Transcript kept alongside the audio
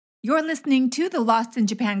You're listening to the Lost in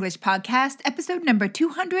Japanglish podcast, episode number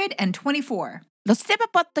 224. ロスジャパ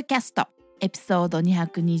ポッドキャストエピソード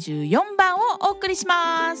224番をお送りし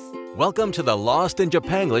ます。 Welcome to the Lost in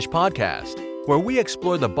Japanglish podcast, where we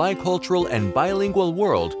explore the bicultural and bilingual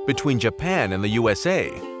world between Japan and the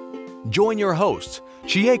USA. Join your hosts,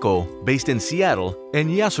 Chieko, based in Seattle,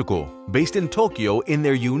 and Yasuko, based in Tokyo, in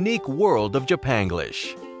their unique world of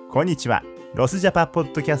Japanglish. こんにちは。ロスジャパポ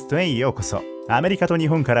ッドキャストへようこそ。アメリカと日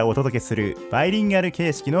本からお届けするバイリンガル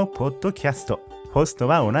形式のポッドキャスト。ホスト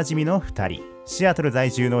はおなじみの2人。シアトル在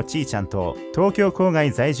住のちーちゃんと東京郊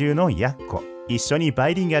外在住のやっこ。一緒にバ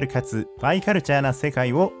イリンガルかつバイカルチャーな世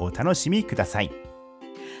界をお楽しみください。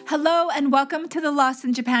Hello and welcome to the Lost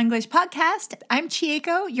in Japanglish podcast. I'm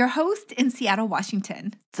Chieko, your host in Seattle,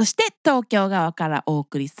 Washington. そして東京側からお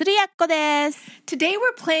送りするやっこです。 Today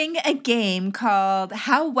we're playing a game called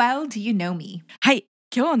How Well Do You Know Me? はい、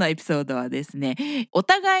今日のエピソードはですね、お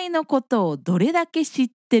互いのことをどれだけ知っ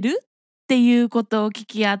てるっていうことを聞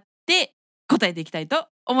き合って答えていきたいと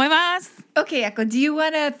思います。 Okay, Yako, do you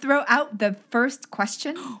want to throw out the first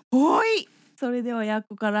question? はい、それではやっ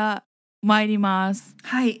こから参ります。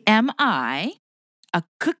 Hi. Am I a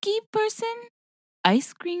cookie person,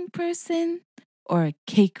 ice cream person, or a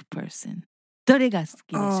cake person? どれが好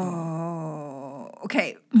きでしょう? Oh,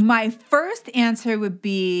 okay. My first answer would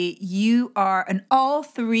be you are an all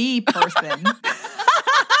three person.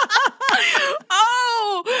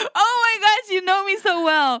 Oh my gosh, you know me so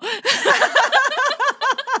well.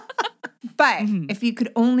 But if you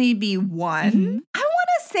could only be one, I want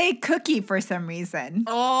to say cookie for some reason.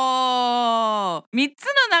 3つ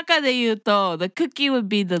の中で言うと the cookie would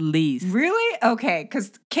be the least. Really? Okay,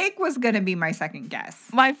 because cake was going to be my second guess.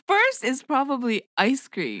 My first is probably ice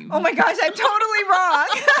cream. Oh my gosh, I'm totally wrong.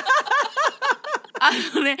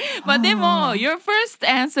 まあでも your first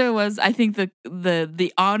answer was I think the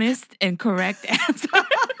honest and correct answer.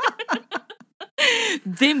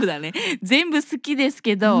 全部だね。全部好きです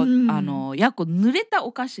けど、やっこ濡れた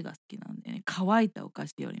お菓子が好きなんでね。乾いたお菓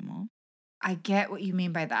子よりも。I get what you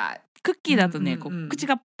mean by that. クッキーだとね、こう口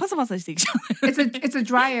がパサパサしてきちゃう。It's a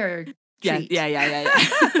drier treat. Yeah.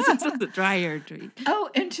 そうそう、drier treat. Oh,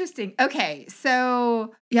 interesting. Okay,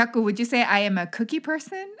 so Yaku, would you say I am a cookie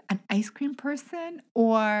person, an ice cream person,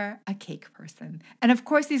 or a cake person? And of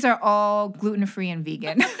course, these are all gluten-free and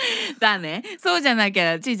vegan. だね。そうじゃなき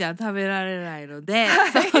ゃちーちゃん食べられないので、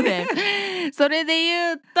そうで。それで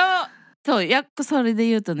言うと、そう、それで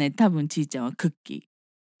言うとね、多分ちーちゃんはクッキ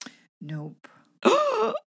ー。Nope.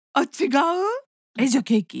 あ、違う？じゃあ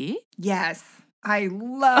ケーキ？ Yes, I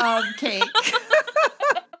love cake. ク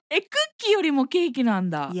ッキーよりもケーキなん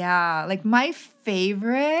だ。Yeah, like my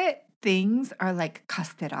favorite things are like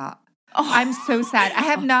castera. I'm so sad. I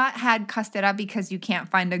have not had castera because you can't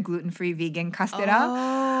find a gluten-free vegan castera.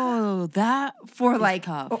 Oh, that for is like,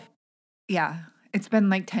 tough. Yeah, it's been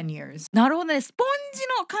like 10 years. なるほどね。スポンジ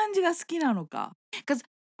の感じが好きなのか。Because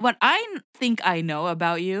what I think I know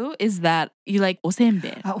about you is that you like おせんべ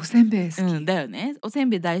い。あ、おせんべい好き。だよね。おせん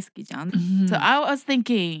べい大好きじゃん。So I was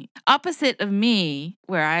thinking opposite of me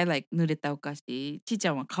where I like 濡れたお菓子。ちーち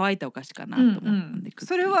ゃんは乾いたお菓子かなと思ったんで。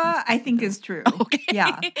それは I think is true. Okay.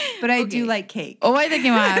 Yeah, but I do like cake. 覚えておき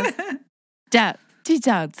ます。じゃあ、ちーち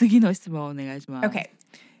ゃん次の質問をお願いします。Okay.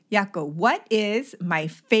 Yako, what is my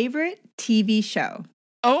favorite TV show?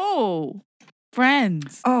 Oh,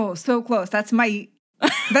 Friends. Oh, so close.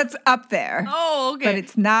 That's up there. Oh, okay. But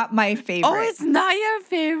it's not my favorite. Oh, it's not your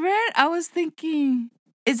favorite? I was thinking,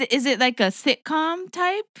 is it like a sitcom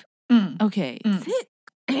type? Okay.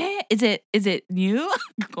 Is it new?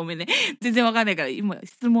 ごめんね。全然わかんないから今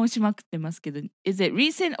質問しまくってますけど、is it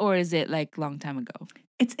recent or is it like long time ago?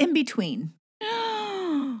 It's in between.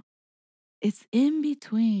 It's in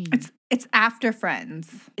between. It's after Friends.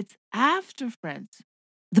 It's after Friends.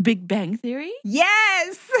 The Big Bang Theory?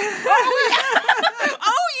 Yes! Oh,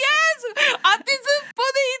 yes! 当てずっぽ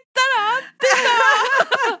で言ったら合って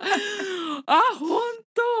た。あ、本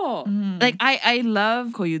当。Like, I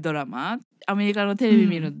love こういうドラマ。アメリカのテレビ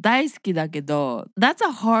見るの大好きだけど、that's a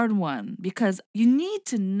hard one because you need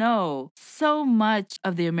to know so much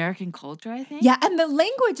of the American culture, I think. Yeah, and the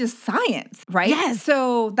language is science, right? Yes.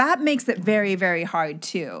 So that makes it very, very hard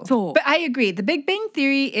too. So, but I agree. The Big Bang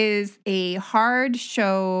Theory is a hard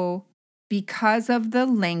show because of the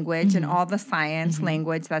language and all the science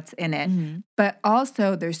language that's in it. But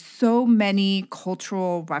also there's so many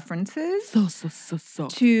cultural references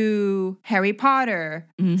to Harry Potter,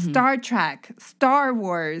 Star Trek, Star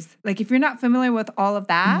Wars. Like if you're not familiar with all of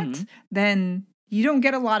that, then you don't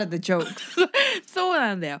get a lot of the jokes. そう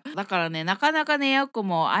なんだよ。だからね、なかなかね、やっこ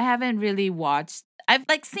もI haven't really watched I've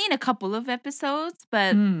like seen a couple of episodes,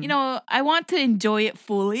 but you know, I want to enjoy it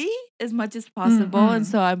fully as much as possible, and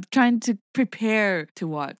so I'm trying to prepare to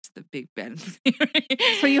watch the Big Bang Theory.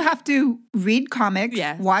 So you have to read comics,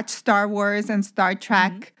 watch Star Wars and Star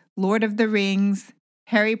Trek, Lord of the Rings,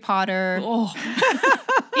 Harry Potter. Oh.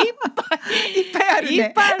 いっぱいあるね。い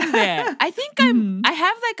っぱいあるね。I think I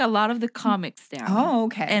have like a lot of the comics down. Oh,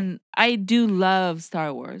 okay. And I do love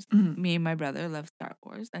Star Wars. Me and my brother love Star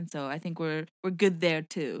Wars. And so I think we're good there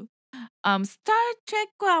too. Star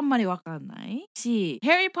Trek はあんまりわかんないし、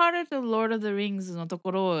Harry Potter と Lord of the Rings のと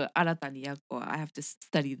ころを新たにI have to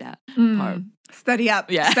study that part. Study up.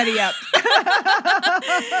 Yeah. Study up.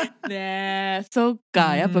 ねえ、そっ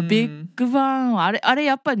か。やっぱビッグバンあれ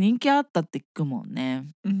やっぱ人気あったって聞くもんね。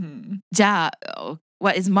じゃあ、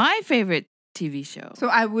what is my favorite TV show? So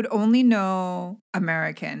I would only know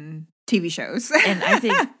American TV shows. And I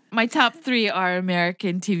think my top 3 are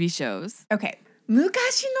American TV shows. Okay.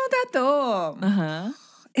 昔のだと、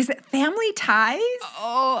is it Family Ties?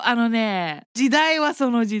 Oh, あのね、時代は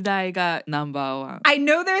その時代がナンバーワン。I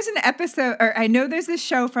know there's an episode, or I know there's a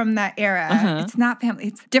show from that era. It's not Family,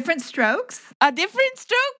 it's Different Strokes. Different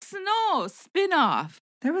Strokes のスピンオフ。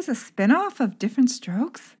There was a spin-off of Different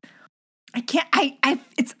Strokes? I can't,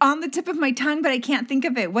 it's on the tip of my tongue, but I can't think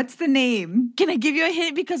of it. What's the name? Can I give you a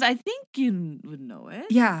hint? Because I think you would know it.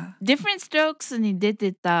 Yeah. Different Strokes に出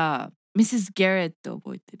てたMrs. Garrett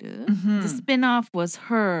覚えてる? The spin-off was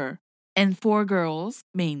her and 4 girls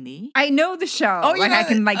mainly. I know the show. Oh, you like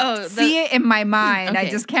know I can see it in my mind. I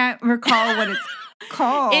just can't recall what it's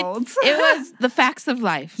called. It was The Facts of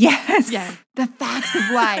Life. Yes. The Facts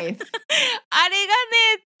of Life. あれが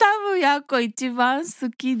ね、多分やっこ一番好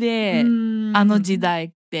きで、あの時代っ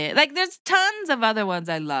て。Like there's tons of other ones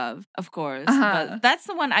I love, of course. But that's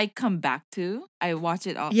the one I come back to. I watch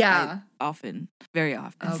it often, very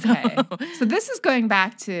often. Okay. So this is going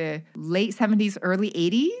back to late 70s, early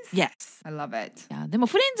 80s? Yes. I love it. いや、でも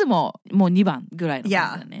フレンズももう2番ぐらいの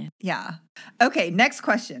感じだね。Yeah. Okay, next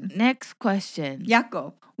question. Next question.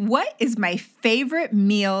 Yako, what is my favorite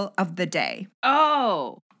meal of the day?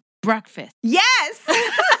 Oh, breakfast. Yes!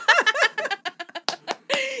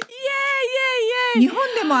 日本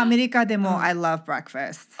でもアメリカでも I love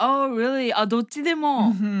breakfast. Oh, really? あ、どっちで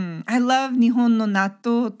も。I love 日本の納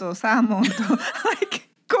豆とサーモンと like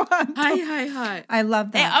ご飯と。はいはいはい。I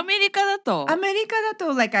love that. アメリカだとアメリカだ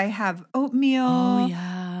と like I have oatmeal,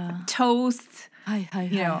 toast. はいはい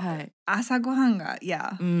はいはい。朝ごはんが、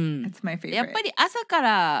it's my favorite. やっぱり朝か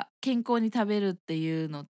ら健康に食べるっていう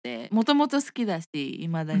のってもともと好きだし、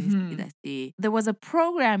未だに好きだし。There was a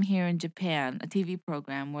program here in Japan, a TV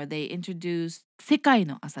program where they introduced 世界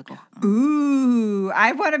の朝ごはん。Ooh,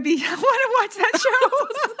 I want to watch that show.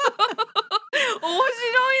 面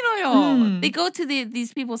白いのよ。They go to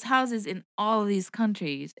these people's houses in all of these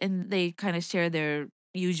countries and they kind of share their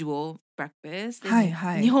usual breakfast.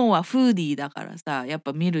 日本はフーディーだからさ、やっ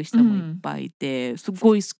ぱ見る人もいっぱいいて、す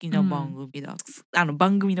ごい好きな番組だ。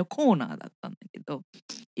番組のコーナーだったんだけど。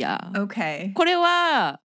いや。Okay. これ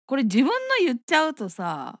自分の言っちゃうと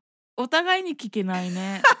さ、お互いに聞けない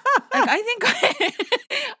ね。like, I think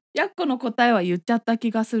やっこの答えは言っちゃった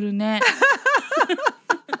気がするね。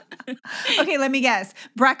Okay, let me guess.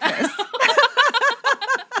 Breakfast.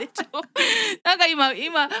 なんか今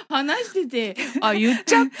話してて、あ、言っ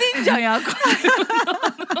ちゃってんじゃんやこ。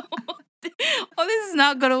Oh, this is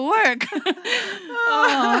not gonna work.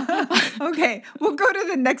 Okay, we'll go to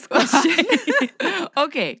the next question.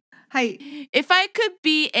 Okay. はい。If I could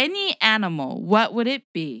be any animal, what would it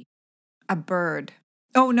be? A bird.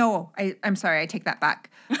 Oh no, I'm sorry, I take that back.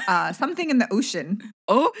 Something in the ocean.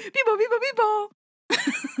 Oh, people, people, people.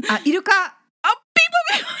 イルカ。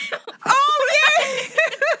Oh, yay!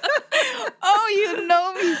 Oh, you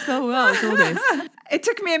know me so well. そうです。It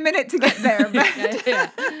took me a minute to get there.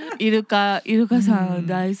 But イルカさん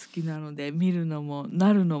大好きなので、見るのも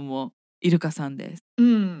なるのもイルカさんです。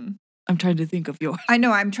I'm trying to think of yours. I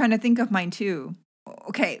know, I'm trying to think of mine too.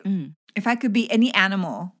 Okay, if I could be any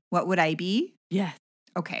animal, what would I be? Yes.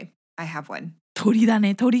 Okay, I have one. 鳥だ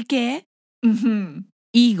ね、鳥系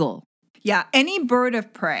？Eagle. Yeah, any bird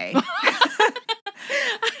of prey.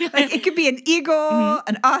 Like it could be an eagle,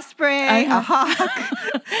 an osprey, a hawk.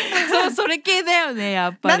 そう、それ系だよね、や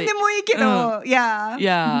っぱり。何でもいいけど、yeah.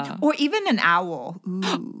 Yeah. Or even an owl.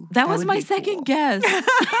 Ooh, that was my second guess.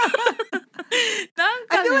 なん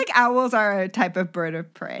か I feel like owls are a type of bird of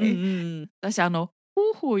prey. 私なん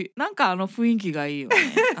か雰囲気がいいよね。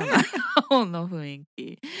の雰囲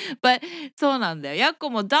気。But そうなんだよ。やっこ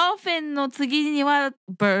もドルフィンの次には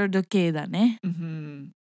バード系だね。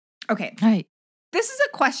Okay. はい。This is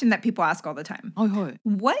a question that people ask all the time. はいはい。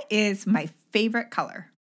 What is my favorite color?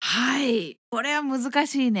 はい。これは難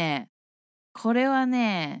しいね。これは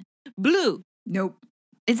ね、blue. Nope.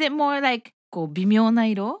 Is it more like こう微妙な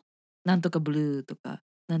色？なんとかブルーとか、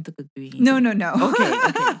なんとかグリーン。No, no, no. Okay,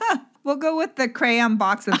 okay. We'll go with the crayon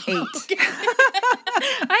box of 8. は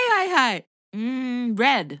いはいはい。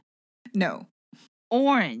red, No.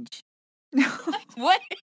 orange. No. What?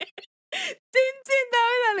 全然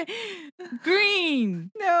ダメだね。green,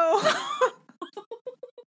 No.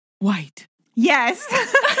 white. Yes.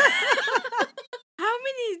 How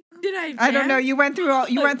many did I? I don't know. You went through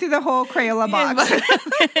the whole Crayola box.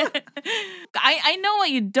 I know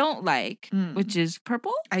what you don't like, which is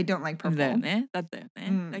purple. I don't like だ purple. よね。だったよ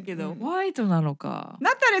ね。だけど、うん。ホワイトなのか。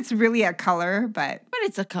Not that it's really a color, but But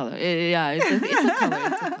it's a color. Yeah, it's a color. It's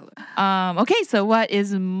a color. Okay, so what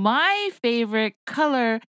is my favorite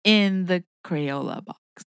color in the Crayola box?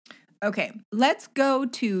 okay. Let's go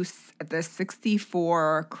to the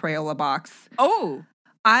 64 Crayola box. Oh!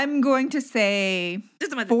 I'm going to say ちょっ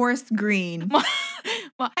と待って。 forest green. もう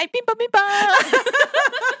はい、ピンポンピンポン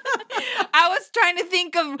I was trying to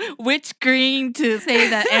think of which green to say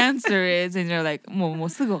the answer is, and you're like, もう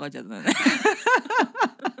すぐ分かっちゃったね。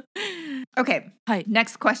Okay. はい。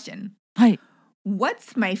 Next question. はい。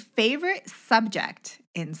 What's my favorite subject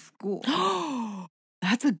in school?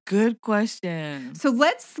 That's a good question. So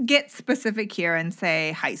let's get specific here and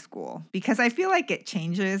say high school because I feel like it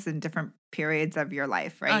changes in different periods of your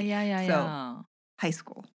life, right? Oh, yeah. So high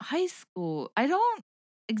school. High school. I don't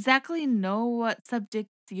exactly know what subjects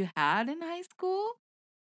you had in high school.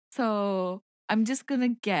 So I'm just going to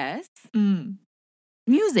guess.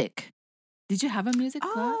 Music. Did you have a music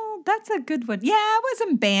class? Oh, that's a good one. Yeah, I was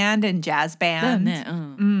in band and jazz だよ band. ね。う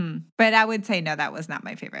ん。 But I would say no, that was not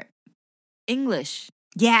my favorite. English.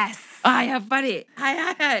 Yes. あ、やっぱり。はい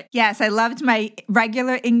はいはい。 Yes, I loved my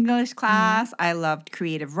regular English class. I loved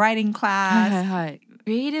creative writing はいはい class. はい。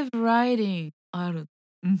Creative writing ある。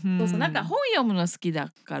そうそう。なんか本読むの好き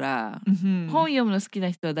だから、本読むの好き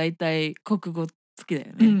な人は大体国語好きだよ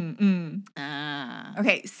ね。ああ。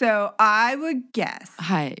 Okay, so I would guess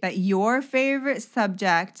はい。 that your favorite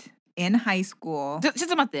subject in high school. ちょっ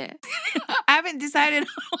と待って。I haven't decided.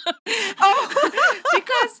 Oh,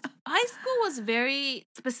 Because high school was very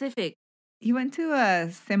specific. you went to a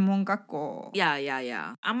専門学校.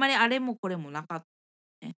 Yeah. あんまりあれもこれもなかっ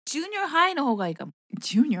たね。Junior high の方がいいかも。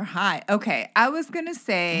Junior high. Okay, I was gonna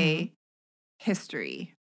say history.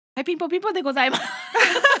 はい、ピンポンピンポンでございます。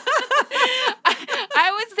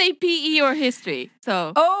I would say PE or history.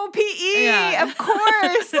 So. Oh, PE, Yeah. of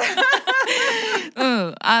course. う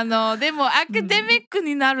ん。でもアカデミック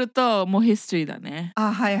になるともう history だね。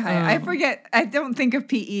hi. I forget. I don't think of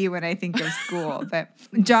PE when I think of school, but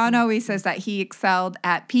John always says that he excelled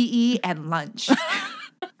at PE and lunch.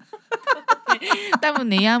 多分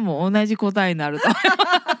ね、やんも同じ答えになると思います。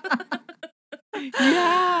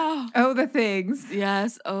Yeah. Oh, the things.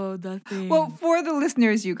 Yes. Oh, the thing. Well, for the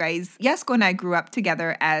listeners, you guys, Yasuko and I grew up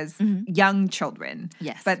together as young children.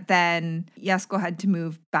 Yes. But then Yasuko had to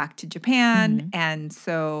move back to Japan. And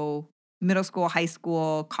so middle school, high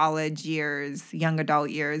school, college years, young adult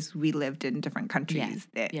years, we lived in different countries.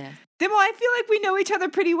 Yes. Demo, I feel like we know each other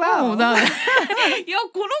pretty well. いや、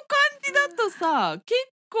この感じだとさ、結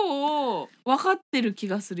構分かってる気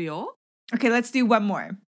がするよ。Okay, let's do one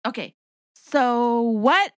more. Okay. So,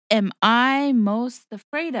 what am I most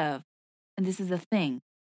afraid of? And this is a thing.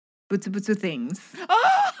 Butsu things.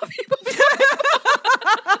 Oh!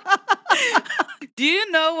 Do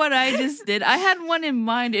you know what I just did? I had one in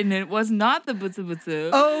mind and it was not the butsu butsu.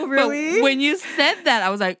 Oh, really? But when you said that, I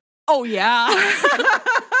was like, oh, yeah.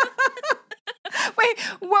 Wait,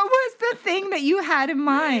 what was the thing that you had in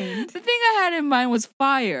mind? The thing I had in mind was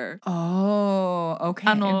fire. Oh, okay.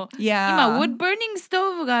 Yeah. 今、wood burning スト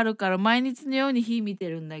ーブがあるから毎日のように火見て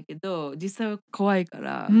るんだけど、実際は怖いか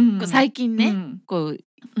ら、最近ね、こう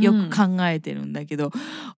よく考えてるんだけど、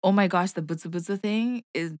Oh my gosh, the ブツブツ thing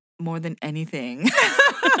is more than anything.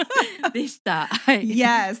 でした。はい。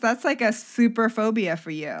Yes, that's like a super phobia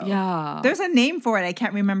for you. Yeah. There's a name for it. I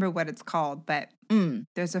can't remember what it's called, but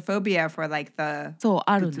there's a phobia for like the そう、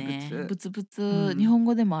あるね。ブツブツ、日本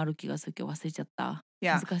語でもある気がするけど忘れちゃった。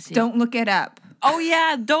Yeah. 難しい。Don't look it up. Oh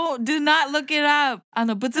yeah, do not look it up.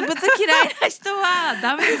 ブツブツ嫌いな人は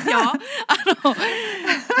ダメですよ。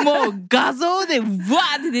もう画像でわ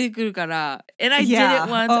ーって出てくるから。And I did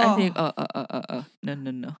it once. I think,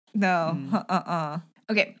 no. No.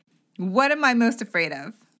 Okay. What am I most afraid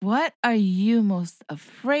of? What are you most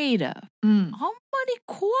afraid of? あんまり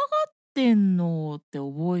怖がってんのって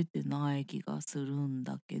覚えてない気がするん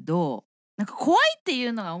だけど、なんか怖いってい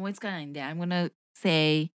うのが思いつかないんで、I'm gonna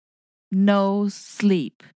say no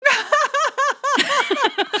sleep.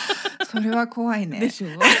 それは怖いね。でしょ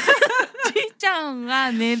ちいちゃん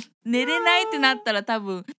が寝れないってなったら多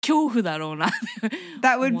分恐怖だろうな。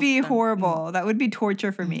That would be horrible. That would be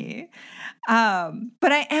torture for me.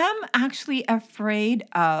 But I am actually afraid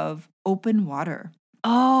of open water.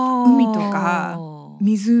 海とか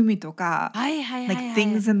湖とか、はいはいはい、はい。like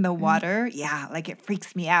things in the water, yeah, like it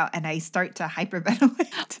freaks me out and I start to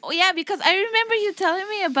hyperventilate. Oh, yeah, because I remember you telling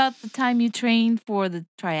me about the time you trained for the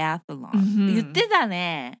triathlon. 言ってた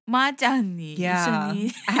ね。まーちゃんに一緒 Yeah,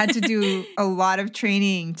 に。I had to do a lot of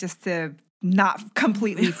training just to not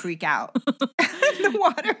completely freak out in the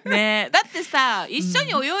water. ねだってさ、一緒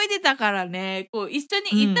に泳いでたからね、こう一緒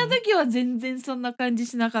に行った時は全然そんな感じ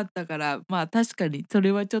しなかったから、まあ確かにそ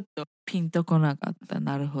れはちょっとピンとこなかった。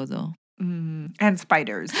なるほど。And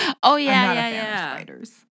spiders. Oh I'm yeah, not yeah, a fan yeah. of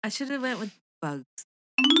spiders. I should have went with bugs.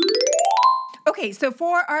 Okay, so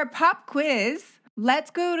for our pop quiz,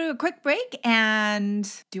 let's go to a quick break and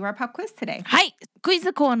do our pop quiz today. はい、クイ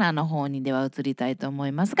ズコーナーの方にでは移りたいと思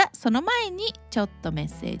いますが、その前にちょっとメッ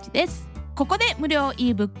セージです。ここで無料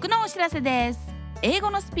ebook のお知らせです。英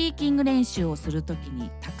語のスピーキング練習をするとき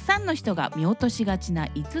にたくさんの人が見落としがちな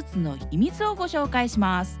5つの秘密をご紹介し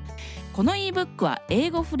ます。この ebook は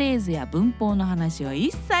英語フレーズや文法の話は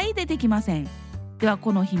一切出てきません。では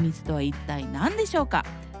この秘密とは一体何でしょうか。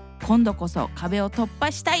今度こそ壁を突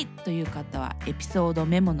破したいという方はエピソード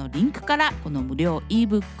メモのリンクからこの無料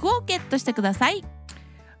ebook をゲットしてください。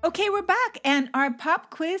Okay, we're back and our pop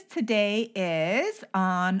quiz today is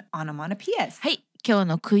on onomatopoeias. はい、今日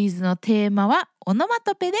のクイズのテーマはオノマ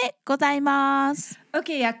トペでございます。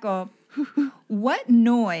Okay, Yako. What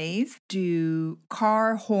noise do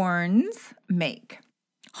car horns make?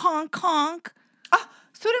 Honk honk.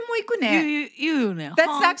 それもいくね。言うよね。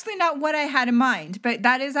That's actually not what I had in mind, but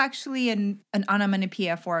that is actually an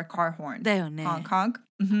onomatopoeia for a car horn. だよね。Honk honk.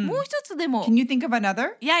 もう一つでも。Can you think of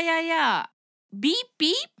another? Yeah. Beep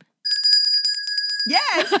beep.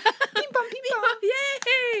 Yes. ピンポンピンポ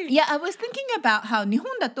ン。Yay! Yeah, I was thinking about how 日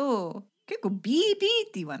本だと結構ビービー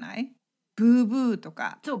って言わない？ブーブーと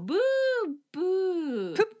か。そう、ブーブ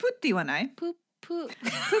ー。プップって言わない？プップ。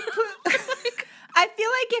I feel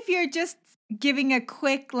like if you're just giving a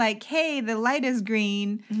quick like, hey, the light is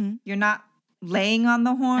green, you're not laying on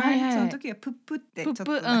the horn. その時はプップってちょっ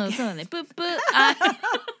とだけ。そうだね。プップ。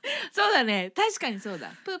そうだね。確かにそう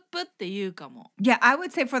だ。プップって言うかも。Yeah, I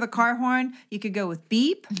would say for the car horn, you could go with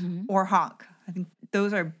beep or honk. I think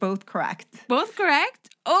those are both correct. Both correct?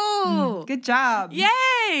 Oh! Good job.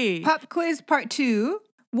 Yay! Pop quiz part 2.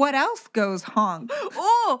 What else goes honk?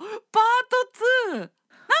 おーパート 2!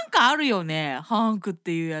 なんかあるよね。ハンクっ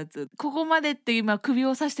ていうやつ。ここまでって今首を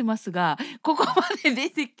指してますが、ここまで出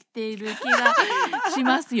てきている気がし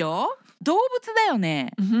ますよ。動物だよ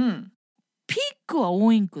ね。ピッグは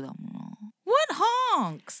オインクだもんな。What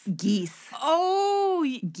honks? Geese. Oh,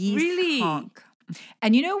 Geese really? honk.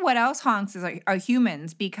 And you know what else honks is are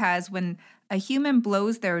humans, because when a human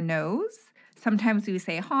blows their nose, sometimes we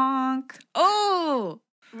say honk. Oh,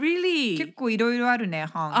 really? 結構いろいろあるね、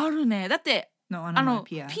honk. あるね。だってピ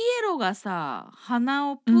エロがさ、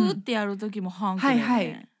鼻をプーってやる時もハンクだよね。はい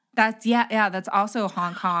はい。That's also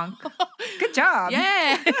honk honk. Good job.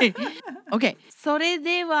 Yay! Okay. それ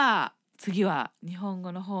では次は日本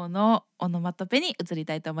語の方のオノマトペに移り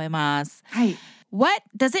たいと思います。はい。What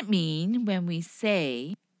does it mean when we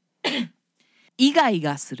say イガイ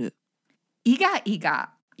ガする？イガイ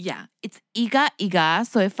ガ。Yeah, it's イガイガ.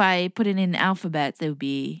 So if I put it in alphabets, it would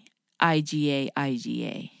be IGA,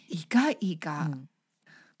 IGA. イガイガ。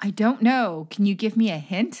I don't know. Can you give me a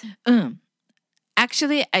hint?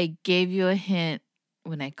 Actually, I gave you a hint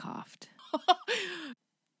when I coughed.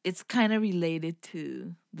 It's kind of related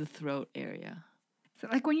to the throat area. Is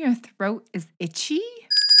it like when your throat is itchy?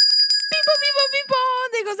 ピンポンピンポンピンポ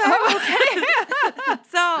ンでございま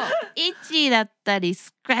す。そう、itchy だったり、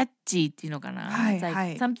scratchy っていうのかな。はい、It's like は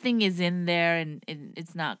い。something is in there and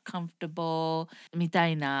it's not comfortable みた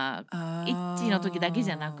いな、itchy の時だけ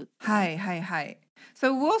じゃなくて。はいはいはい。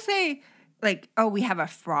So we'll say like, oh, we have a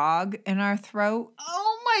frog in our throat.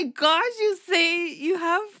 Oh my gosh, you say you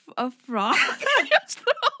have a frog in your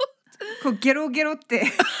throat? こうゲロゲロって。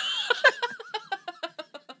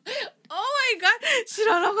Oh my god, 知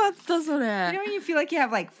らなかったそれ。You know when you feel like you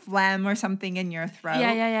have like phlegm or something in your throat?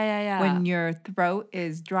 Yeah. When your throat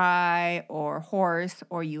is dry or hoarse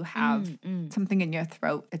or you have something in your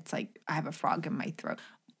throat, it's like, I have a frog in my throat.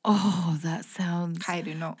 Oh, that sounds... カエ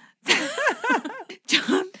ルの。ちょっ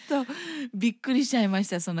とびっくりしちゃいまし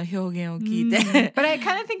た、その表現を聞いて。But I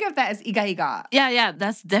kind of think of that as イガイガ。Yeah,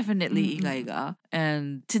 that's definitely イガイガ。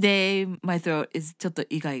And today my throat is ちょっと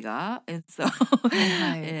イガイガ。And so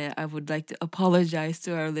I would like to apologize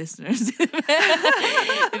to our listeners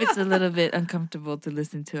if it's a little bit uncomfortable to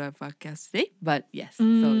listen to our podcast today. But yes, そう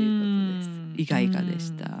いうことです。イガイガで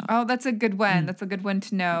した。Oh, that's a good one. That's a good one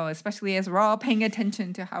to know, especially as we're all paying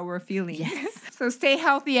attention to how we're feeling. Yes. So stay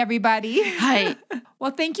healthy, everybody. はい。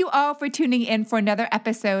Well, thank you all for tuning in for another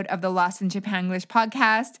episode of the Lost in Japanglish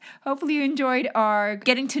podcast. Hopefully you enjoyed our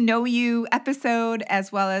getting to know you episode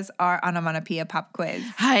as well as our onomatopoeia pop quiz.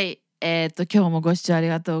 はい。今日もご視聴あり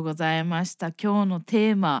がとうございました。今日の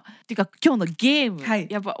テーマっていうか今日のゲーム、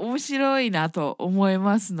やっぱ面白いなと思い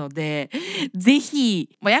ますので、ぜひ、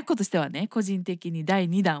やっことしてはね、個人的に第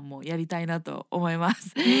2弾もやりたいなと思いま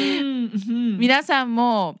す。皆さん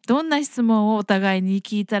もどんな質問をお互いに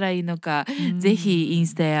聞いたらいいのか、ぜひイン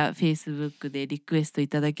スタやフェイスブックでリクエストい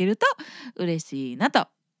ただけると嬉しいなと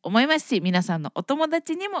思いますし、皆さんのお友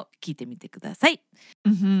達にも聞いてみてください。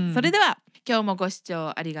それでは今日もご視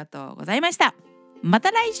聴ありがとうございました。また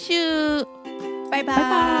来週。バイバイ。Bye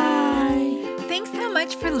bye. Thanks so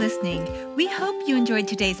much for listening. We hope you enjoyed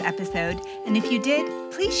today's episode. And if you did,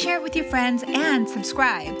 please share it with your friends and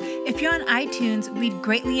subscribe. If you're on iTunes, we'd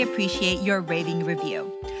greatly appreciate your rating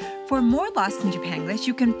review. For more Lost in Japanglish,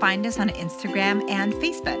 you can find us on Instagram and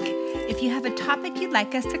Facebook. If you have a topic you'd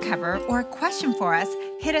like us to cover or a question for us,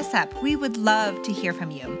 hit us up. We would love to hear from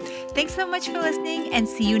you. Thanks so much for listening and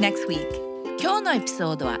see you next week. 今日のエピ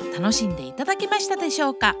ソードは楽しんでいただけましたでしょ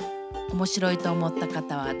うか？面白いと思った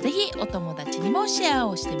方はぜひお友達にもシェア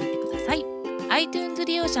をしてみてください。iTunes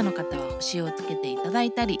利用者の方は星をつけていただ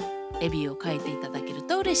いたり、レビューを書いていただける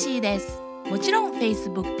と嬉しいです。もちろん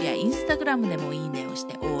Facebook や Instagram でもいいねをし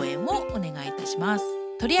て応援をお願いいたします。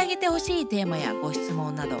取り上げてほしいテーマやご質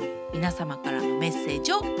問など皆様からのメッセー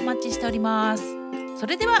ジをお待ちしております。そ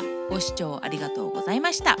れではご視聴ありがとうござい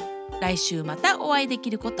ました。来週またお会いでき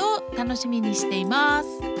ることを楽しみにしていま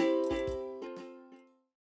す。